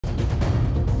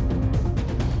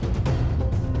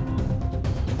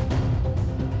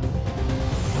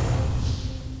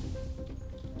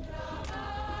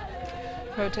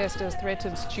protesters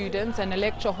threaten students and a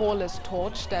lecture hall is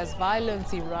torched as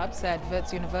violence erupts at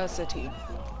Wits University.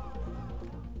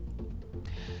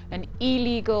 An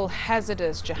illegal,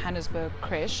 hazardous Johannesburg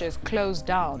crèche is closed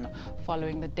down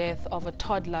following the death of a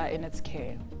toddler in its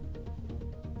care.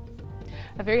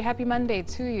 A very happy Monday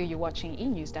to you. You're watching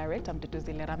eNEWS Direct. I'm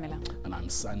Duduzile Ramela. And I'm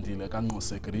Sandile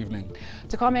Kanose. Good evening.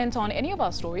 To comment on any of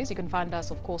our stories, you can find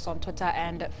us, of course, on Twitter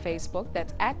and Facebook.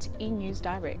 That's at eNEWS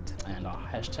Direct. And our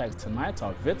hashtags tonight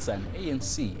are Wits and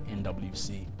ANC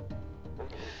NWC.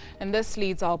 And this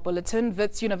leads our bulletin.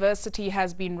 Wits University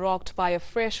has been rocked by a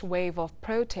fresh wave of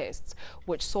protests,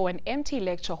 which saw an empty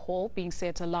lecture hall being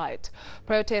set alight.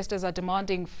 Protesters are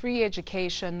demanding free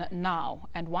education now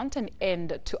and want an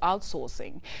end to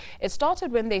outsourcing. It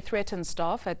started when they threatened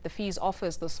staff at the fees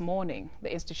office this morning.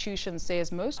 The institution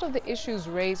says most of the issues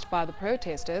raised by the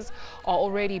protesters are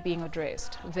already being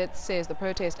addressed. Wits says the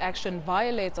protest action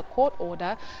violates a court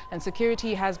order and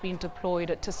security has been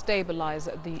deployed to stabilize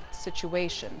the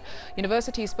situation.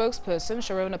 University spokesperson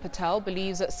Sharona Patel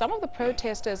believes that some of the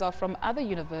protesters are from other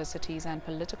universities and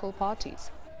political parties.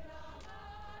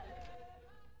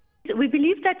 We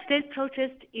believe that today's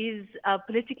protest is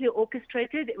politically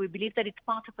orchestrated. We believe that it's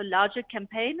part of a larger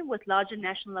campaign with larger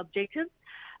national objectives.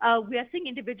 We are seeing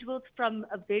individuals from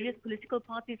various political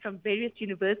parties, from various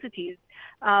universities,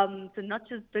 so not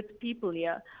just Wits people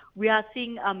here. We are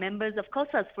seeing members of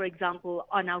COSAS, for example,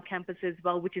 on our campus as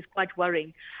well, which is quite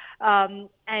worrying. And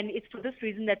it's for this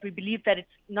reason that we believe that it's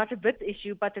not a Wits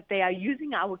issue, but that they are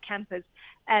using our campus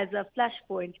as a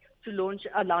flashpoint to launch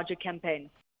a larger campaign.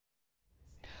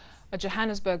 A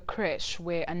Johannesburg crèche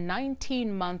where a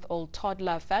 19-month-old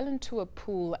toddler fell into a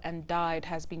pool and died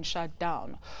has been shut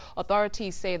down.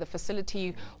 Authorities say the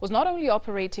facility was not only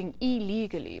operating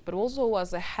illegally, but also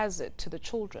was a hazard to the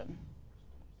children.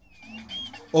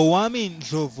 Owami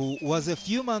Ndlovu was a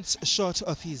few months short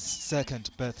of his second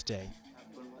birthday.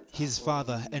 His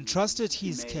father entrusted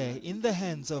his care in the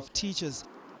hands of teachers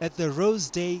at the Rose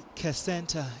Day Care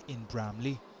Center in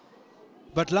Bramley.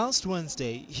 But last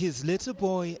Wednesday, his little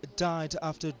boy died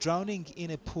after drowning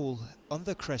in a pool on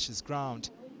the crèche's ground.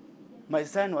 My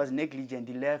son was negligent.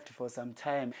 He left for some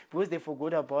time because they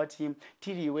forgot about him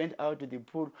till he went out to the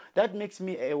pool. That makes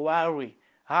me a worry.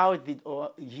 How did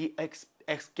he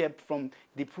escape from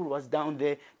the pool? Was down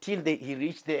there till he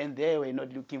reached there and they were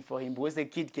not looking for him. Because a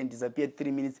kid can disappear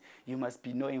 3 minutes, you must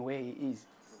be knowing where he is.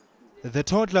 The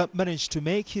toddler managed to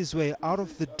make his way out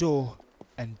of the door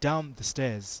and down the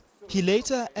stairs. He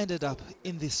later ended up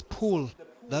in this pool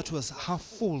that was half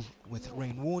full with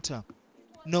rainwater.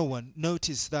 No one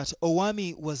noticed that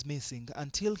Owami was missing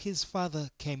until his father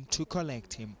came to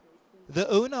collect him. The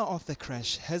owner of the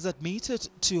crèche has admitted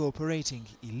to operating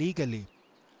illegally.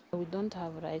 We don't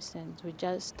have a license. We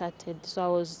just started, so I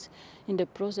was in the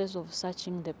process of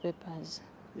searching the papers.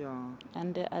 Yeah.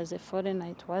 And as a foreigner,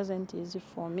 it wasn't easy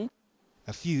for me.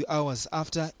 A few hours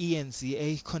after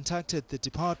ENCA contacted the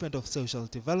Department of Social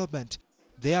Development,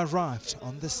 they arrived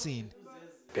on the scene.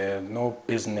 There's no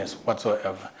business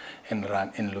whatsoever in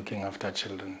looking after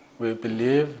children. We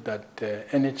believe that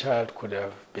any child could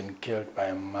have been killed by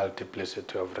a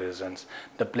multiplicity of reasons.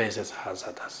 The place is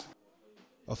hazardous.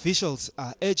 Officials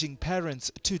are urging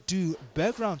parents to do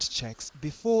background checks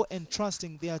before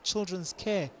entrusting their children's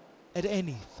care at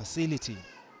any facility.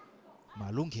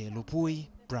 Malunge Lupui,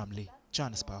 Bramley,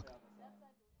 Johannesburg.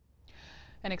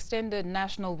 An extended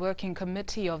National Working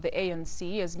Committee of the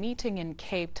ANC is meeting in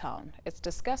Cape Town. It's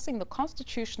discussing the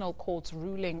Constitutional Court's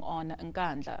ruling on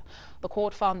Nkandla. The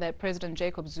court found that President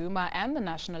Jacob Zuma and the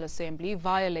National Assembly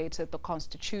violated the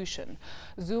Constitution.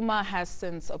 Zuma has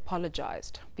since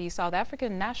apologized. The South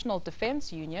African National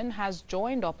Defence Union has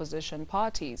joined opposition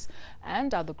parties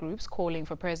and other groups calling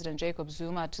for President Jacob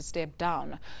Zuma to step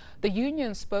down. The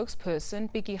union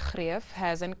spokesperson, Biki Greef,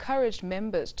 has encouraged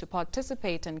members to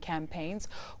participate in campaigns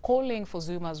calling for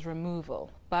Zuma's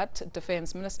removal. But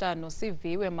Defence Minister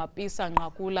Nosiviwe Mapisa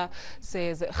Ngakula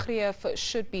says Greef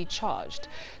should be charged.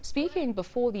 Speaking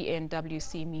before the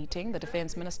NWC meeting, the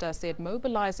Defence Minister said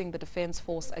mobilizing the Defence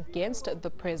Force against the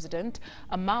President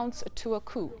amounts to a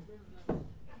coup.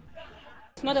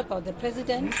 It's not about the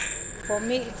President. For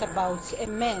me, it's about a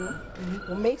man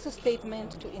who makes a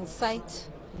statement to incite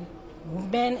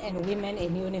men and women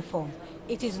in uniform.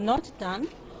 It is not done.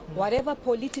 Whatever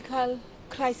political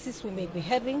crisis we may be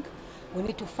having, we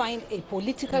need to find a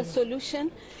political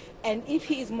solution. And if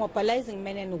he is mobilizing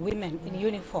men and women in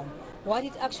uniform, what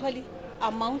it actually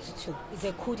amounts to is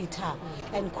a coup d'etat.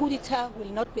 And coup d'etat will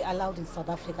not be allowed in South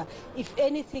Africa. If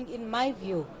anything, in my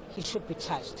view, he should be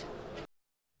charged.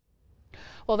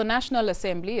 Well, the National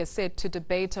Assembly is set to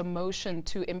debate a motion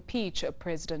to impeach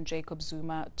President Jacob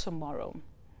Zuma tomorrow.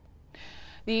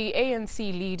 The ANC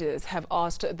leaders have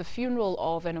asked the funeral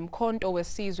of an Umkhonto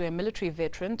weSizwe military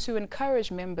veteran to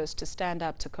encourage members to stand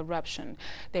up to corruption.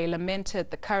 They lamented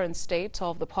the current state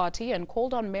of the party and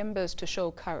called on members to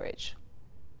show courage.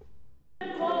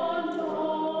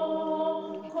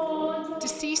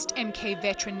 Deceased MK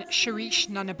veteran Shirish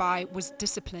Nanabai was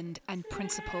disciplined and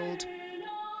principled.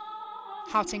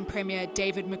 Gauteng Premier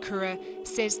David Makura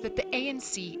says that the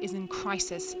ANC is in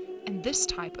crisis and this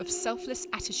type of selfless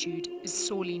attitude is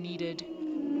sorely needed.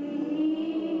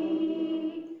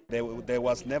 There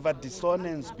was never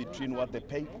dissonance between what the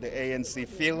ANC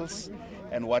feels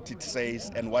and what it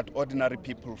says and what ordinary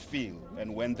people feel.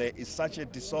 And when there is such a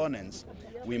dissonance,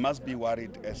 we must be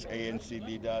worried as ANC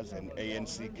leaders and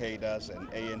ANC cadres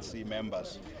and ANC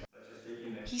members.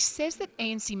 He says that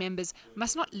ANC members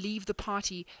must not leave the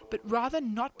party, but rather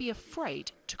not be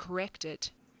afraid to correct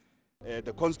it.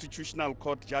 The Constitutional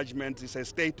Court judgment is a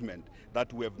statement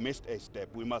that we have missed a step.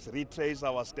 We must retrace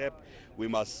our step. We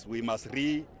must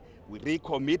recommit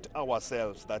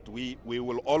ourselves that we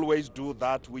will always do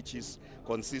that which is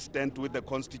consistent with the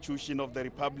Constitution of the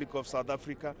Republic of South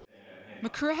Africa.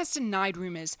 Makura has denied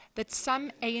rumours that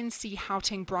some ANC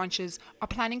Gauteng branches are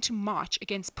planning to march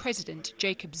against President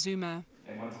Jacob Zuma.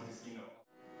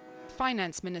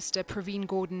 Finance Minister Pravin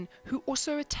Gordhan, who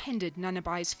also attended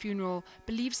Nanabai's funeral,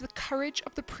 believes the courage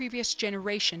of the previous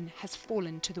generation has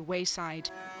fallen to the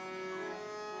wayside.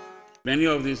 Many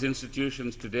of these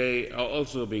institutions today are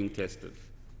also being tested.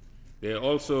 They are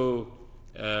also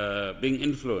being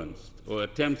influenced, or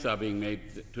attempts are being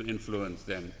made to influence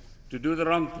them to do the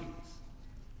wrong things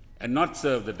and not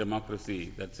serve the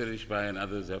democracy that Sirish Bhai and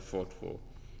others have fought for,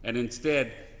 and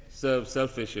instead serve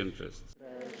selfish interests.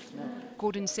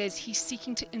 Gordhan says he's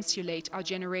seeking to insulate our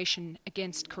generation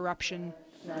against corruption.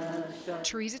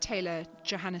 Teresa Taylor,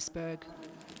 Johannesburg.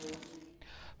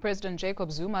 President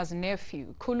Jacob Zuma's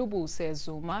nephew, Khulubuse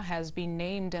Zuma, has been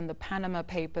named in the Panama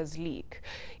Papers leak.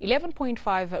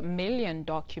 11.5 million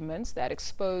documents that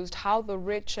exposed how the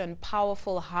rich and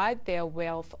powerful hide their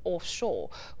wealth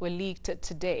offshore were leaked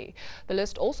today. The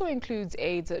list also includes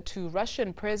aids to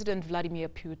Russian President Vladimir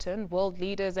Putin, world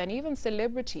leaders, and even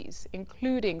celebrities,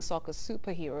 including soccer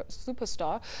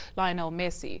superstar Lionel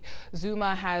Messi.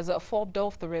 Zuma has fobbed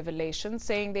off the revelation,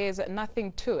 saying there's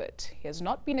nothing to it. He has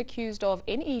not been accused of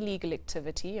any illegal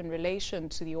activity in relation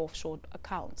to the offshore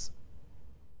accounts.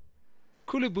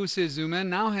 Khulubuse Zuma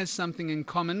now has something in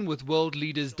common with world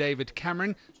leaders David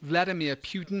Cameron, Vladimir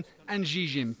Putin and Xi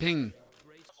Jinping.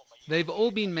 They've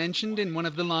all been mentioned in one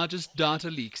of the largest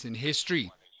data leaks in history.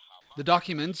 The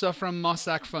documents are from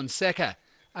Mossack Fonseca,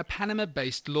 a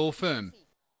Panama-based law firm.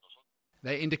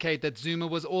 They indicate that Zuma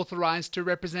was authorized to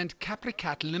represent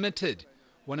Capricat Limited,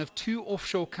 one of two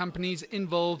offshore companies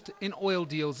involved in oil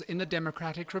deals in the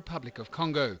Democratic Republic of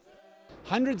Congo.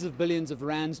 Hundreds of billions of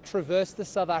rands traverse the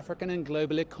South African and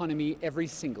global economy every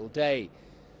single day.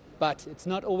 But it's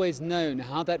not always known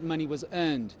how that money was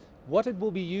earned, what it will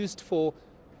be used for,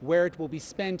 where it will be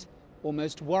spent, or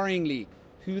most worryingly,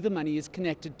 who the money is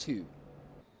connected to.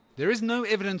 There is no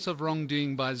evidence of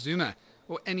wrongdoing by Zuma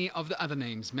or any of the other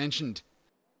names mentioned.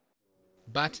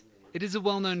 But it is a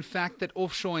well-known fact that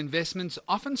offshore investments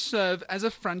often serve as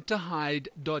a front to hide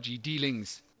dodgy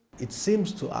dealings. It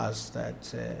seems to us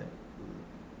that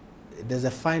there's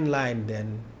a fine line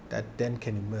that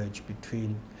can emerge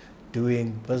between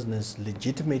doing business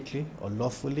legitimately or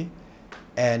lawfully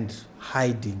and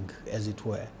hiding, as it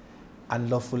were,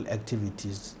 unlawful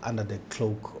activities under the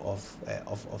cloak of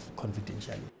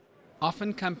confidentiality.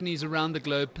 Often companies around the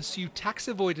globe pursue tax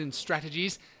avoidance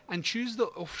strategies and choose the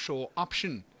offshore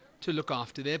option to look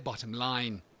after their bottom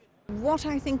line. What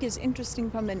I think is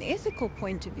interesting from an ethical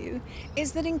point of view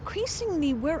is that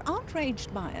increasingly we're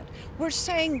outraged by it. We're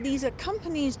saying these are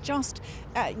companies just,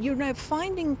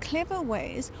 finding clever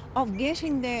ways of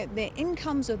getting their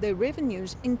incomes or their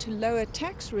revenues into lower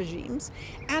tax regimes.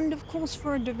 And of course,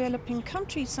 for a developing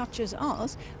country such as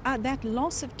ours, that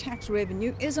loss of tax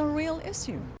revenue is a real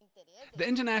issue. The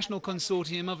International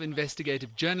Consortium of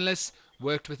Investigative Journalists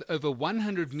worked with over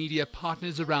 100 media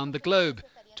partners around the globe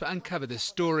to uncover this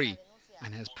story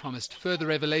and has promised further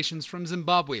revelations from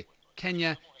Zimbabwe,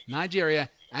 Kenya, Nigeria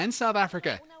and South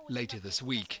Africa later this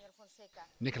week.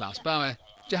 Nicolaus Bauer,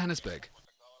 Johannesburg.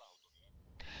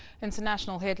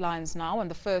 International headlines now,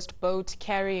 and the first boat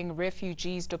carrying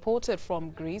refugees deported from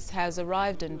Greece has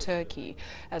arrived in Turkey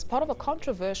as part of a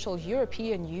controversial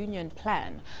European Union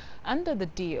plan. Under the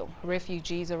deal,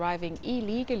 refugees arriving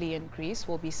illegally in Greece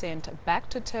will be sent back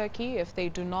to Turkey if they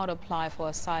do not apply for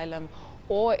asylum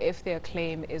or if their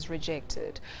claim is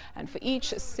rejected. And for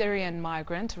each Syrian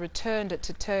migrant returned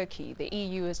to Turkey, the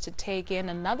EU is to take in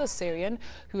another Syrian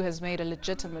who has made a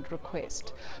legitimate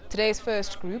request. Today's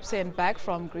first group sent back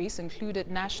from Greece included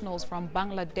nationals from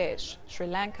Bangladesh, Sri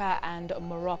Lanka and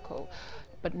Morocco,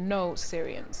 but no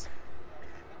Syrians.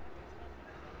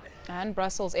 And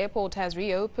Brussels Airport has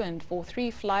reopened for 3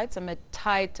 flights amid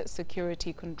tight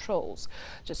security controls,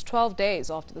 just 12 days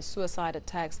after the suicide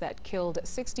attacks that killed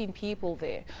 16 people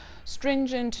there.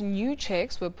 Stringent new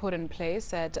checks were put in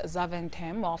place at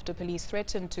Zaventem after police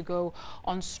threatened to go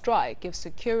on strike if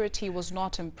security was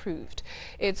not improved.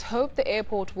 It's hoped the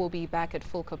airport will be back at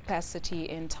full capacity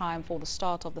in time for the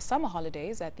start of the summer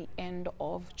holidays at the end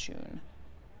of June.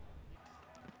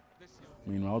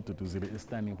 Meanwhile, Tutuzile is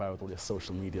standing by with all their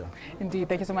social media. Indeed,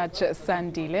 thank you so much,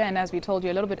 Sandile. And as we told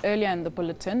you a little bit earlier in the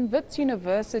bulletin, Wits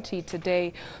University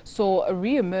today saw a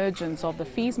re-emergence of the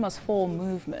Fees Must Fall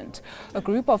movement. A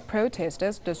group of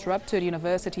protesters disrupted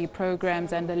university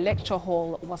programs and the lecture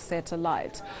hall was set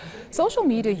alight. Social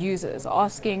media users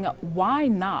asking why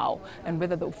now and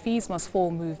whether the Fees Must Fall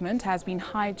movement has been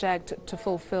hijacked to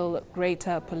fulfill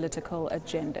greater political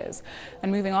agendas.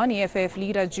 And moving on, EFF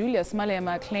leader Julius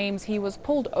Malema claims he was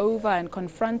pulled over and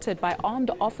confronted by armed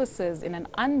officers in an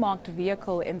unmarked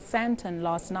vehicle in Sandton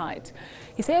last night.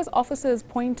 He says officers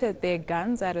pointed their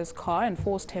guns at his car and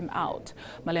forced him out.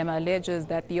 Malema alleges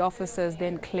that the officers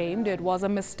then claimed it was a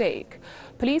mistake.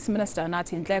 Police Minister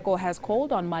Nathi Nhleko has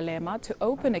called on Malema to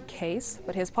open a case,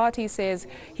 but his party says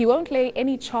he won't lay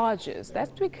any charges.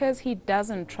 That's because he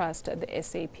doesn't trust the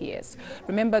SAPS.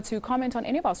 Remember to comment on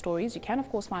any of our stories. You can, of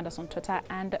course, find us on Twitter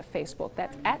and Facebook.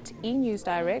 That's at eNEWS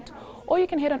Direct. Or you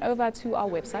can head on over to our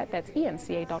website, that's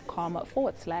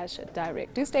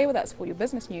enca.com/direct. Do stay with us for your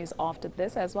business news after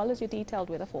this, as well as your detailed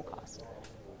weather forecast.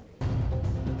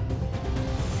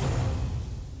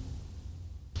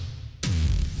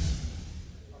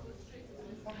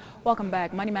 Welcome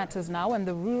back. Money Matters now, and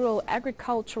the Rural,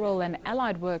 Agricultural and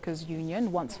Allied Workers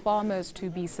Union wants farmers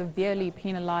to be severely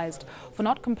penalized for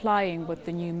not complying with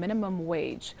the new minimum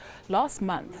wage. Last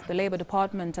month, the Labour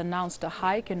Department announced a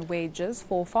hike in wages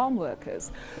for farm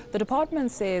workers. The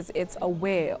department says it's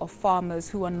aware of farmers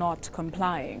who are not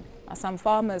complying. Some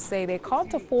farmers say they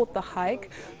can't afford the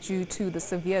hike due to the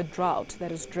severe drought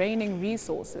that is draining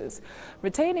resources.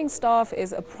 Retaining staff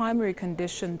is a primary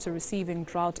condition to receiving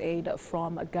drought aid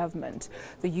from government.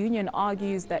 The union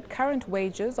argues that current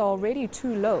wages are already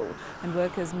too low and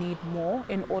workers need more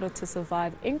in order to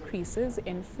survive increases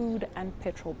in food and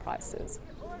petrol prices.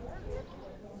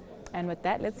 And with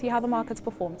that, let's see how the markets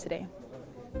performed today.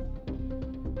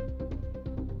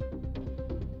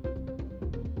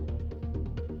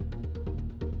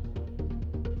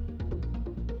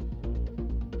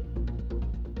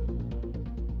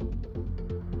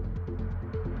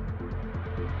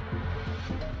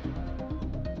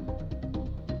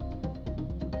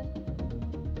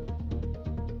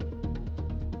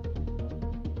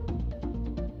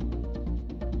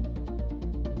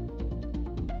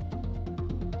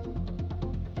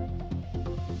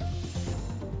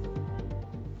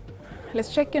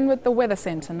 Let's check in with the Weather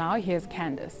Center now. Here's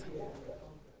Candace.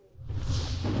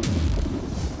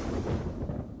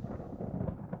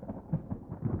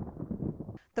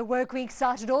 The work week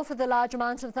started off with a large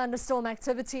amount of thunderstorm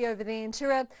activity over the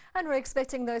interior, and we're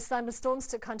expecting those thunderstorms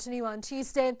to continue on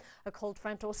Tuesday. A cold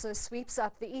front also sweeps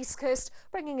up the east coast,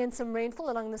 bringing in some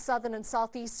rainfall along the southern and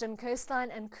southeastern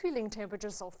coastline and cooling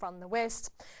temperatures off from the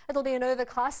west. It'll be an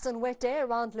overcast and wet day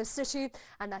around Lesotho,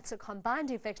 and that's a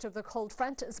combined effect of the cold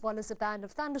front as well as a band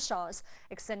of thundershowers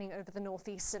extending over the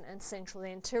northeastern and central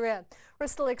interior. We're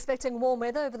still expecting warm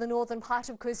weather over the northern part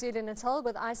of KwaZulu-Natal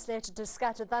with isolated to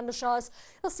scattered thundershowers.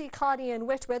 You'll see cloudy and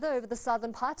wet weather over the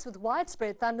southern parts with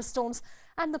widespread thunderstorms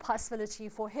and the possibility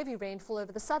for heavy rainfall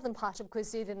over the southern part of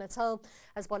KwaZulu-Natal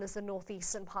as well as the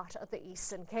northeastern part of the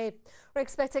Eastern Cape. We're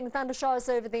expecting thundershowers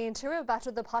over the interior, but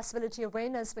with the possibility of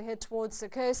rain as we head towards the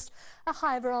coast. A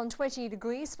high of around 20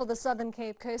 degrees for the southern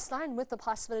Cape coastline with the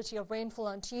possibility of rainfall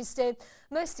on Tuesday.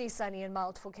 Mostly sunny and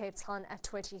mild for Cape Town at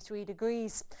 23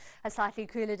 degrees. A slightly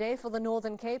cooler day for the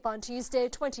northern Cape on Tuesday,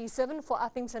 27 for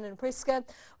Uppington and Prieska,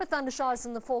 with thundershowers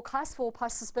in the forecast for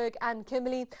Potchefstroom and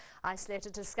Kimberley.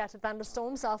 Isolated to scattered thunderstorms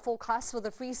thunderstorms are forecast for the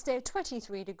Free State,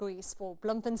 23 degrees for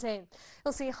Bloemfontein.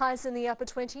 You'll see highs in the upper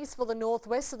 20s for the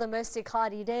northwest with a mostly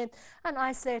cloudy day and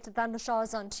isolated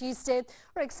thundershowers on Tuesday.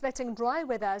 We're expecting dry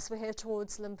weather as we head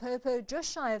towards Limpopo,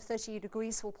 just shy of 30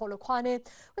 degrees for Polokwane,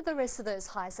 with the rest of those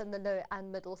highs in the low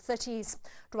and middle 30s.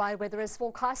 Dry weather is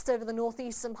forecast over the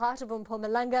northeastern part of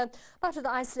Mpumalanga, but with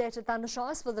isolated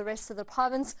thundershowers for the rest of the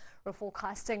province. We're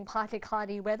forecasting partly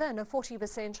cloudy weather and a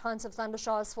 40% chance of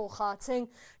thundershowers for Gauteng,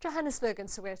 Johannesburg and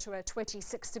Soweto at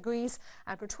 26 degrees,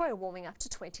 and Pretoria warming up to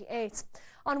 28.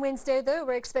 On Wednesday, though,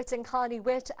 we're expecting cloudy,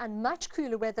 wet and much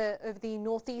cooler weather over the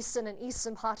northeastern and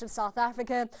eastern part of South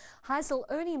Africa. Highs will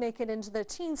only make it into the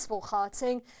teens for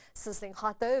Gauteng. Sizzling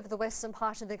hot, though, over the western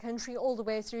part of the country all the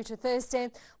way through to Thursday,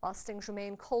 whilst things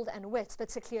remain cold and wet,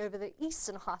 particularly over the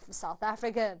eastern half of South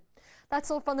Africa.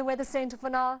 That's all from the Weather Centre for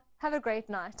now. Have a great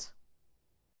night.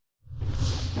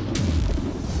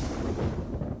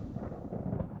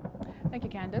 Thank you,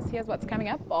 Candice. Here's what's coming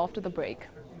up after the break.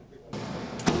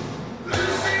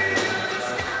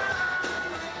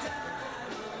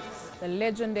 The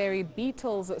legendary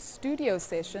Beatles studio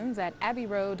sessions at Abbey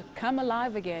Road come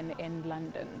alive again in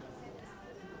London.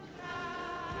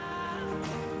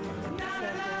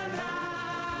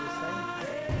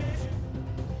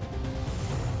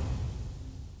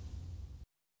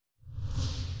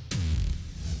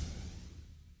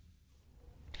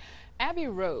 Abbey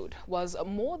Road was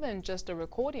more than just a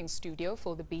recording studio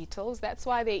for the Beatles. That's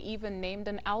why they even named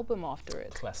an album after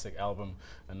it. Classic album.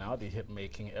 And now the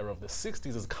hit-making era of the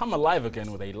 60s has come alive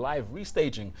again with a live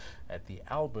restaging at the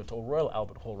Royal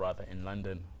Albert Hall rather, in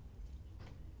London.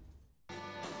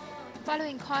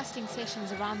 Following casting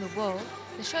sessions around the world,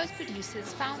 the show's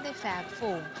producers found their Fab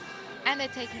Four. And they're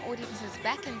taking audiences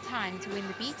back in time to when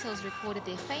the Beatles recorded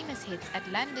their famous hits at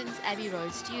London's Abbey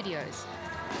Road studios.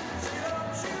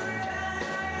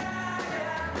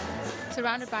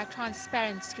 Surrounded by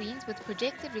transparent screens with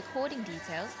projected recording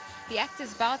details, the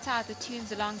actors belt out the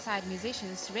tunes alongside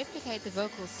musicians to replicate the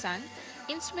vocals sung,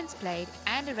 instruments played,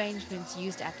 and arrangements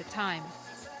used at the time.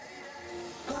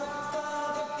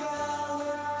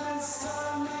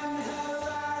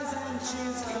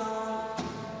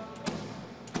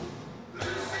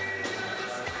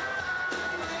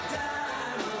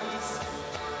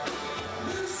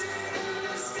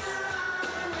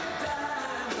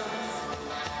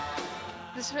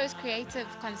 The show's creative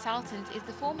consultant is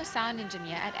the former sound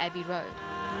engineer at Abbey Road.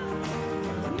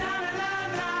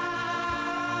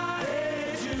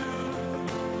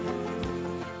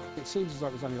 It seems as though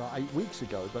it was only like 8 weeks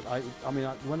ago, but I mean,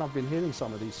 when I've been hearing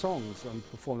some of these songs and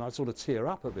performing, I sort of tear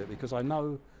up a bit because I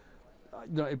know,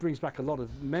 it brings back a lot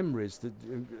of memories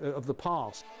of the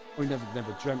past. We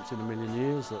never dreamt in a million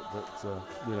years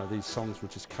that these songs would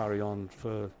just carry on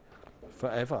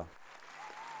forever.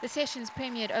 The sessions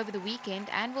premiered over the weekend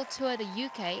and will tour the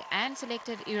UK and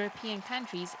selected European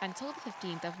countries until the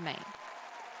 15th of May.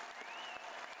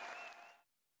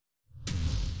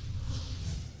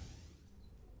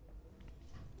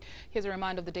 Here's a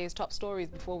reminder of the day's top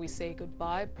stories before we say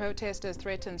goodbye. Protesters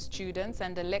threaten students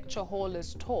and a lecture hall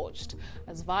is torched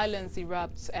as violence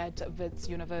erupts at Wits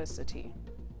University.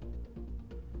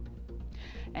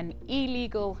 An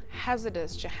illegal,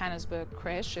 hazardous Johannesburg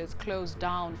crèche is closed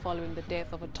down following the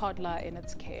death of a toddler in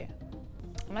its care.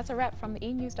 And that's a wrap from the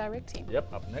eNEWS Direct team.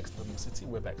 Yep, up next from the city.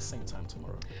 We're back same time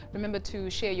tomorrow. Remember to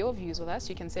share your views with us.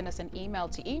 You can send us an email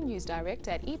to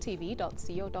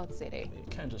enewsdirect@etv.co.za. You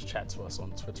can just chat to us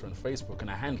on Twitter and Facebook, and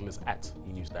our handle is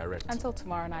 @eNEWSDirect. Until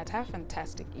tomorrow night, have a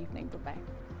fantastic evening. Bye-bye.